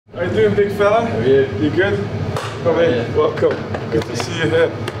How you doing, big fella? How are you? You good? Come in, welcome. Good to see you here.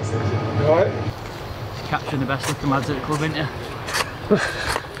 You alright? Capturing the best looking lads at the club, ain't you?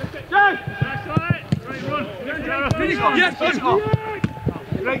 Yes, let's go!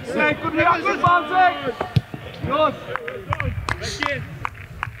 Great save, good reaction, Barnsley! Good!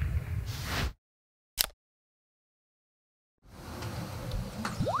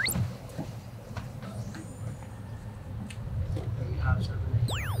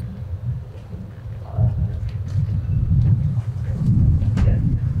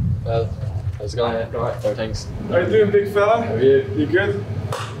 Well, how's it going? Yeah, alright, thanks. How you doing, big fella? How are you? You good?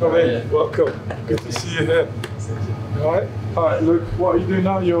 Come in, welcome. Good to see you here. You alright? Alright, Luke, what are you doing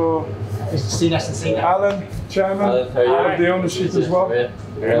now? You're Alan, chairman Alan, how are you? of the ownership as well.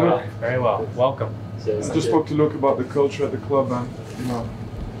 Very well. Welcome. I just spoke to Luke about the culture at the club, and you know,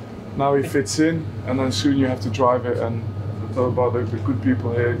 now he fits in, and then soon you have to drive it. And talk about the good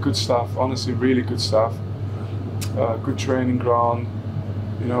people here, good staff. Honestly, really good staff. Good training ground.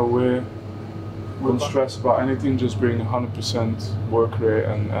 You know, we won't stress about anything. Just bring 100% work rate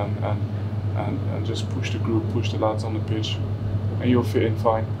and just push the group, push the lads on the pitch, and you'll fit in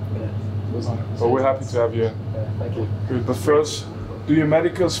fine. But we're happy to have you. Yeah, thank you. Good. But first, do your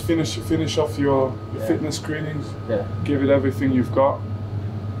medicals, finish off your fitness screenings, give it everything you've got,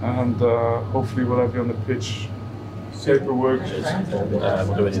 and hopefully we'll have you on the pitch. Paperwork.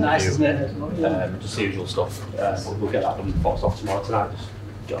 We'll do an interview, just the usual stuff. We'll get that done boxed off tomorrow tonight, just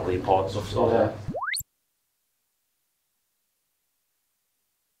get all the important stuff sorted.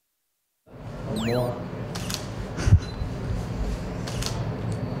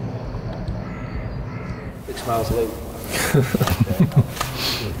 Big smiles, Luke.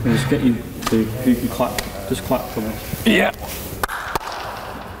 Just get you to clap, just clap for me. Yeah.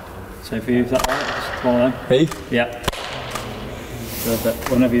 So for you, is that right? Just one of them? Me? Yeah. Perfect.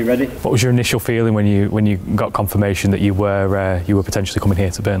 Whenever you're ready. What was your initial feeling when you got confirmation that you were potentially coming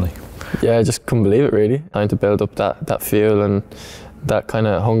here to Burnley? Yeah, I just couldn't believe it really. Trying to build up that fuel and that kind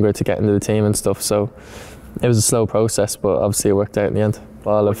of hunger to get into the team and stuff. So it was a slow process, but obviously it worked out in the end.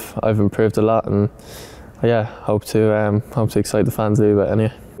 Well, I've improved a lot, and yeah, hope to excite the fans a little bit.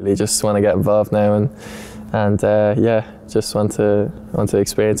 Anyway, really just want to get involved now and yeah, just want to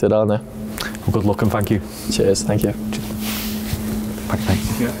experience it all now. Well, good luck and thank you. Cheers, thank you.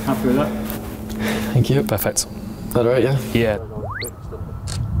 Thanks. Yeah, happy with that? Thank you. Perfect. Is that right? Yeah. Yeah.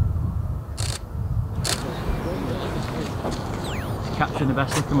 Capturing the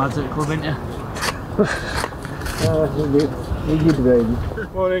best looking lads at the club, ain't you?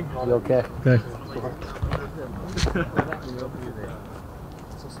 Morning. You okay? Okay.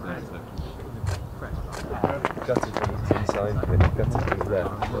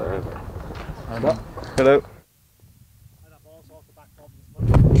 Hello.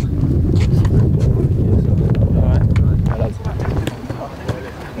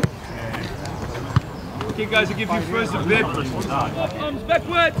 Okay guys, I'll give you first a bit. Arms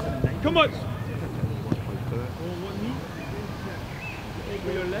backwards. Come on. Take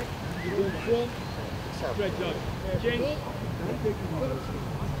with your leg. You go forward. Stretch out. Change.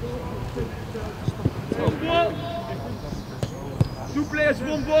 One ball. Two players,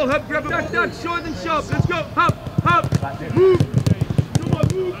 one ball. Hop, grab a duck, short and sharp. Let's go. Hop, hop. Move. Come on,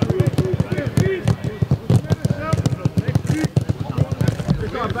 move.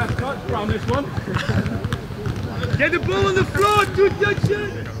 Back touch around this one. Get the ball on the floor, two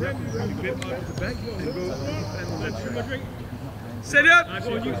touches. Set up.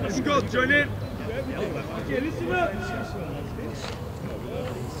 Scott, join in. Okay, listen up.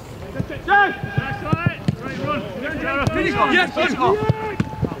 Finish off. Yes, finish off.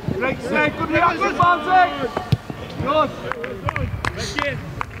 Great save, good reaction, Barnsley. Good. Back in.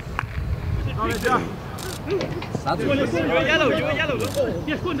 You're yellow.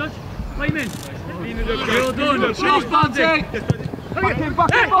 Yes, go on, Dodge. Play him in. Well done. Finish, Barnsley. Back in,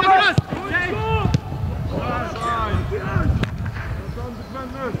 Bobby.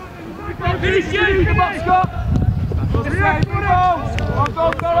 Finish, Jake. Come on, Scott. Good save, good ball. On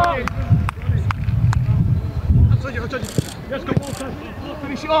goal, Sarah. Yes, go.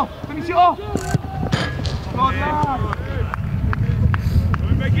 Finish it off. Good lad.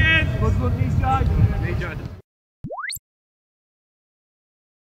 Going back in. Good, these guys.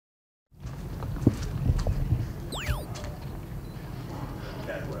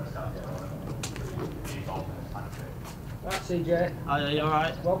 Right, CJ. Oh, yeah, you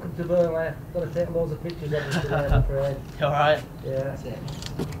alright? Welcome to Burnley. Got to take loads of pictures of you today, I'm afraid. You alright? Yeah. That's it.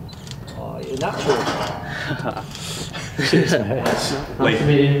 Oh, you're natural. Cheers, mate. Nice to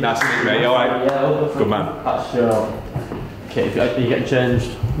meet you, mate. You alright? Yeah, good man. That's your kit. Are you getting changed?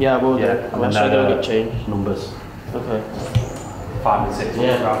 Yeah, I will do. Yeah, I'm sure they'll get changed. Numbers. Okay. 5 and 6.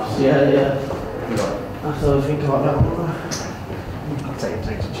 Yeah. Yeah. That's what I think about that one. I'll take it.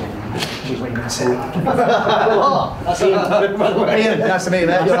 She's waiting to say that. That's Ian, by the way. Ian, nice to meet you,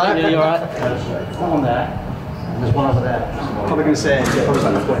 mate. You alright? Yeah, you alright? One there. There's one over there. Probably going to say, probably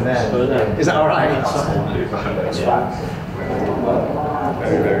like going there. Is that alright? Yeah.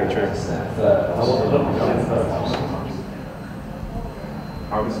 Very, very true.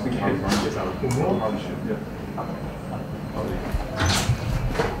 I was thinking yeah.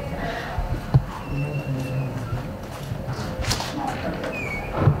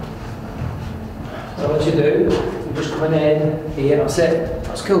 So what you do, you just come in here, that's it.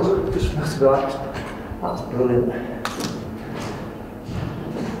 That's cool. Just have to relax. That's brilliant.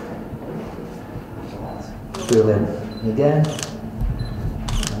 Brilliant. Again.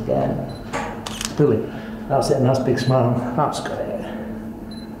 Brilliant. That's it, nice big smile. That's great.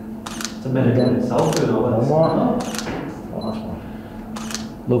 It's a minute in itself. One more. Oh, that's one.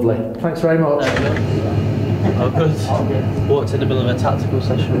 Lovely. Thanks very much. Oh, good. Walked in the middle of a tactical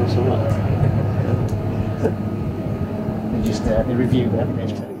session or something. They just they reviewed everything.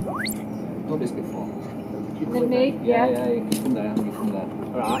 Done this before. With me? Yeah. Yeah, you can come there. You from there.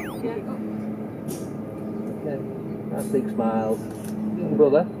 Alright. Okay. Nice big smiles.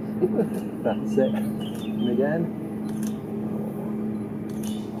 Brother. That's it. And again.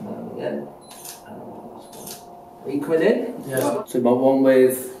 Are you coming in? Yeah. So about one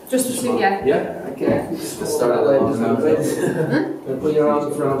with... Just to see, yeah. Yeah? Okay. Just to start at the long now. Put your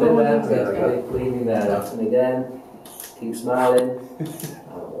arms around in there. Get cleaning there. That's and again. Keep smiling.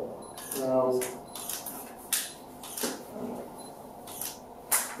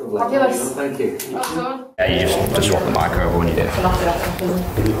 Fabulous. Thank you. Well done. Yeah, you just swap the mic over when you do it.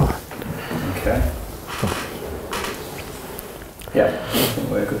 Okay. Yeah, I think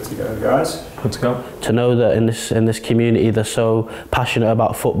we're good to go, guys. Good to go. To know that in this community they're so passionate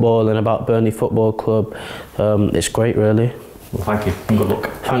about football and about Burnley Football Club, it's great, really. Well, thank you. And good luck.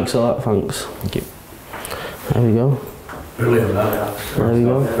 Thanks a lot. Thanks. Thank you. There we go. Brilliant. There we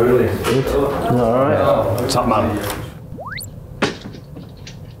go. Brilliant. Good. All right. Top man.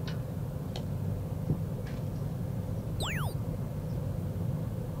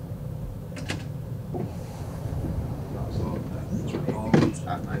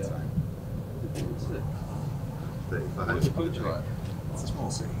 It's a small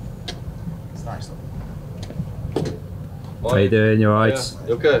city. It's nice though. How you doing? You alright? Yeah.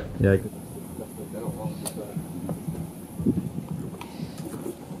 You okay? Yeah. Good.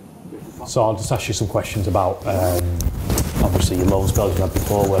 So I'll just ask you some questions about obviously your loan spells you had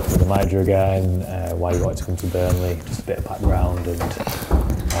before, working with the manager again, why you wanted to come to Burnley, just a bit of background and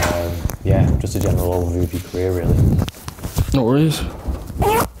yeah, just a general overview of your career really. No worries.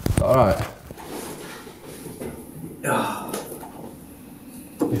 Alright.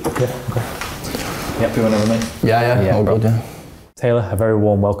 Yeah, you want to remain? Yeah, all good, yeah. Taylor, a very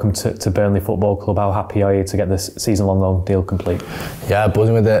warm welcome to Burnley Football Club. How happy are you to get this season-long loan deal complete? Yeah,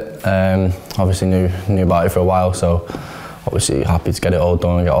 buzzing with it. Obviously knew about it for a while, so obviously happy to get it all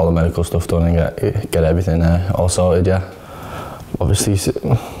done and get all the medical stuff done and get everything all sorted, yeah. Obviously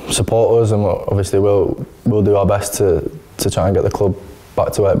support us and obviously we'll do our best to try and get the club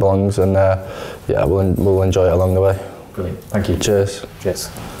back to where it belongs and yeah, we'll enjoy it along the way. Brilliant, thank you. Cheers. Cheers.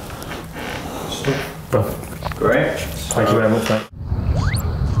 Great. Thank you very much, mate.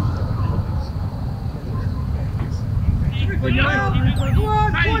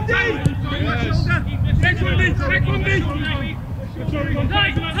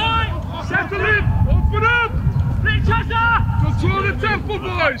 Settle in! Open up! Control the tempo,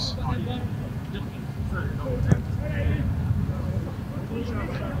 boys!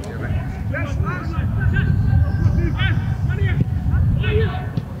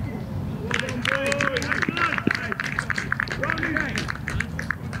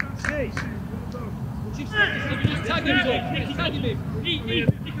 Tag him.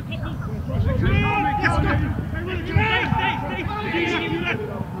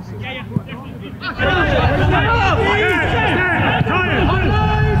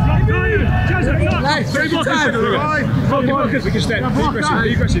 Nice, very good time. Focus, we can stay.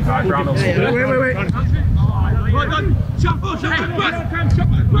 Be aggressive. Wait. Well done. Shot back.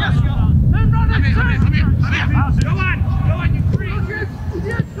 Yes. Go on, you freak.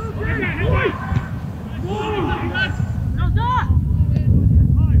 Yes,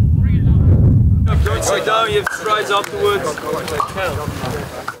 Go down, you have strides afterwards.